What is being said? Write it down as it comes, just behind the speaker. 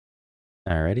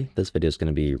Alrighty, this video is going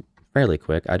to be fairly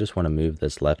quick. I just want to move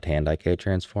this left-hand IK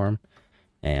transform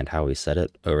and how we set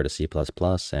it over to C++,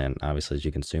 and obviously as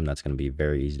you can assume that's going to be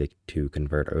very easy to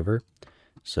convert over.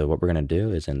 So what we're going to do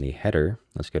is in the header,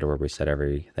 let's go to where we set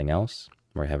everything else,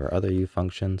 where we have our other U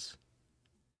functions.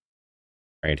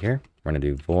 Right here, we're going to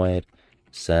do void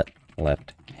set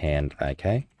left-hand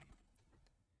IK.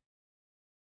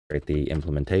 Create the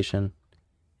implementation,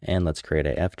 and let's create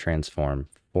a F transform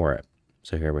for it.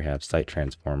 So here we have site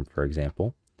transform, for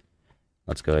example.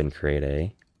 Let's go ahead and create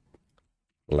a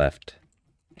left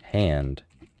hand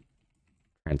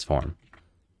transform.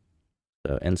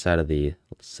 So inside of the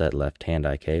set left hand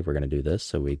IK, we're going to do this.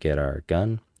 So we get our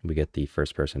gun, we get the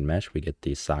first person mesh, we get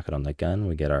the socket on the gun,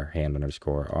 we get our hand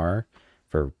underscore R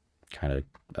for kind of,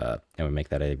 and we make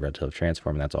that a relative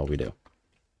transform, and that's all we do.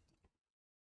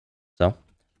 So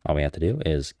all we have to do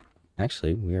is,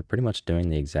 actually, we are pretty much doing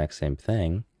the exact same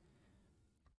thing,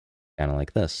 kind of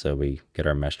like this. So we get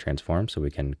our mesh transform, so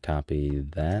we can copy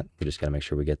that. We just got to make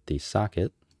sure we get the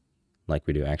socket like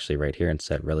we do actually right here and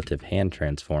set relative hand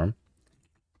transform.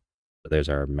 So there's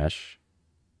our mesh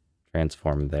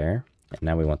transform there. And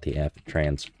now we want the F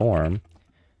transform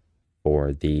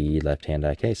for the left hand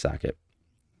IK socket.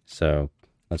 So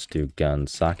let's do gun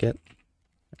socket,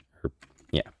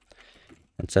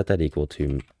 and set that equal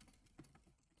to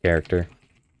character.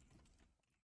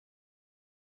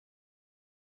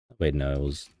 Wait, no, it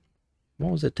was,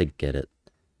 what was it to get it?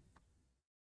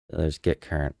 There's get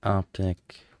current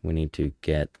optic. We need to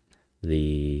get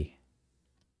the,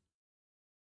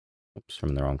 oops,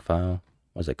 from the wrong file.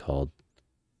 What's it called?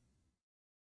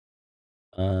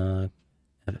 FP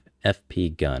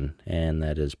gun, and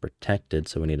that is protected,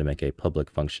 so we need to make a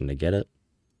public function to get it.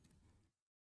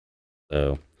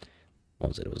 So what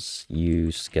was it? It was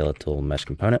use skeletal mesh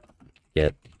component,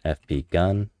 get FP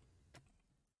gun,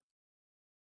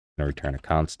 and return a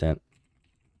constant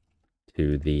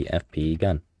to the FP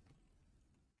gun.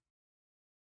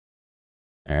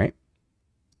 All right.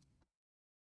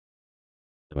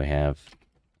 So we have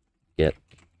get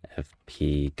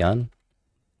FP gun,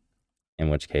 in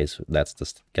which case that's the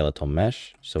skeletal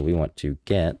mesh. So we want to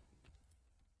get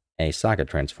a socket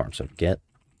transform. So get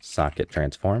socket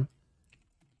transform.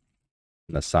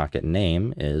 The socket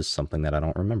name is something that I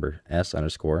don't remember, S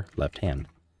underscore left hand.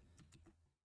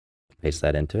 Paste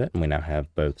that into it, and we now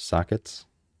have both sockets.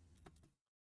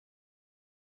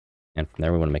 And from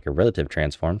there, we want to make a relative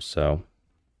transform. So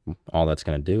all that's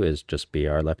going to do is just be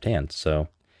our left hand. So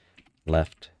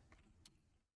left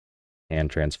hand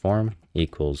transform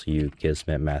equals U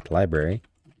Gizmit math library.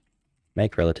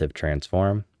 Make relative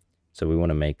transform. So we want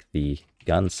to make the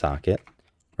gun socket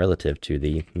relative to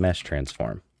the mesh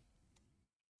transform.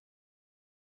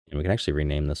 And we can actually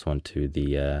rename this one to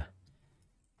the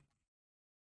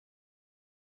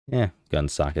gun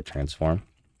socket transform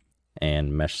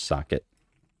and mesh socket.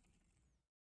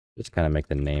 Just kind of make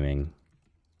the naming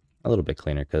a little bit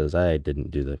cleaner because I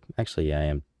didn't do the, actually, yeah, I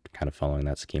am kind of following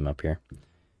that scheme up here.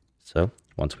 So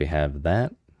once we have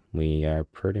that, we are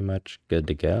pretty much good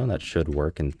to go. That should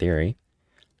work in theory.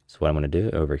 So what I'm going to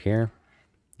do over here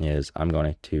is I'm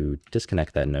going to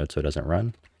disconnect that node so it doesn't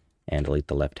run and delete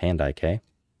the left hand IK.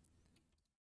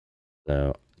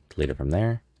 So delete it from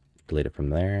there, delete it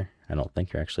from there. I don't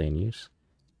think you're actually in use,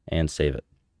 and save it.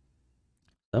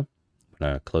 So I'm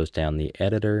going to close down the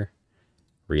editor,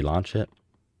 relaunch it.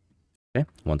 Okay,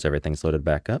 once everything's loaded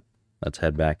back up, let's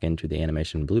head back into the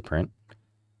animation blueprint.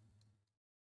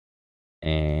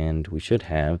 And we should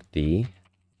have the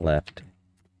left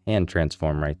hand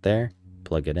transform right there.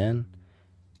 Plug it in,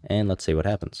 and let's see what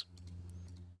happens.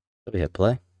 So we hit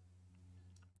play,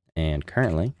 and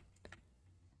currently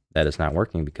that is not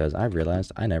working because I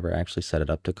realized I never actually set it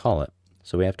up to call it.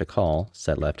 So we have to call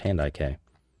set left hand IK.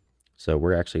 So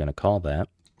we're actually going to call that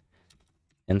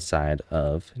inside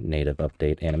of native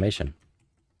update animation.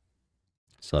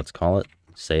 So let's call it,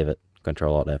 save it,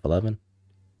 Control Alt F11.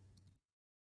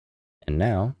 And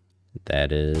now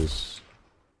that is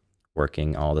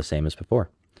working all the same as before.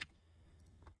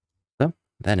 So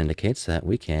that indicates that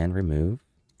we can remove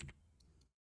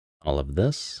all of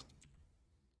this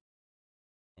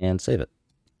and save it.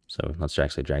 So let's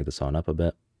actually drag this on up a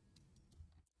bit.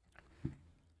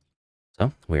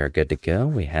 So we are good to go.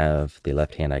 We have the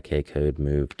left-hand IK code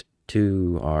moved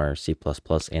to our C++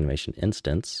 animation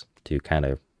instance to kind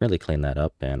of really clean that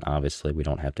up. And obviously we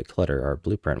don't have to clutter our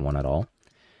blueprint one at all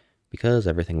because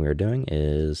everything we are doing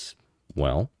is,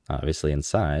 well, obviously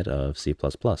inside of C++.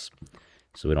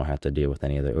 So we don't have to deal with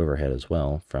any of the overhead as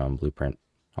well from blueprint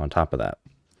on top of that.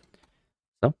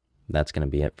 That's going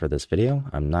to be it for this video.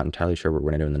 I'm not entirely sure what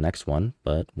we're going to do in the next one,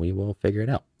 but we will figure it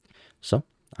out. So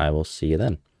I will see you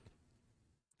then.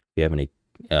 If you have any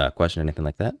question or anything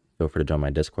like that, feel free to join my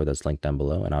Discord that's linked down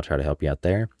below, and I'll try to help you out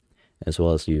there. As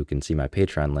well as you can see my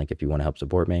Patreon link if you want to help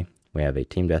support me. We have a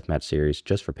Team Deathmatch series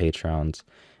just for Patrons,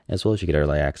 as well as you get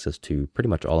early access to pretty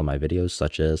much all of my videos,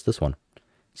 such as this one.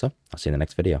 So, I'll see you in the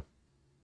next video.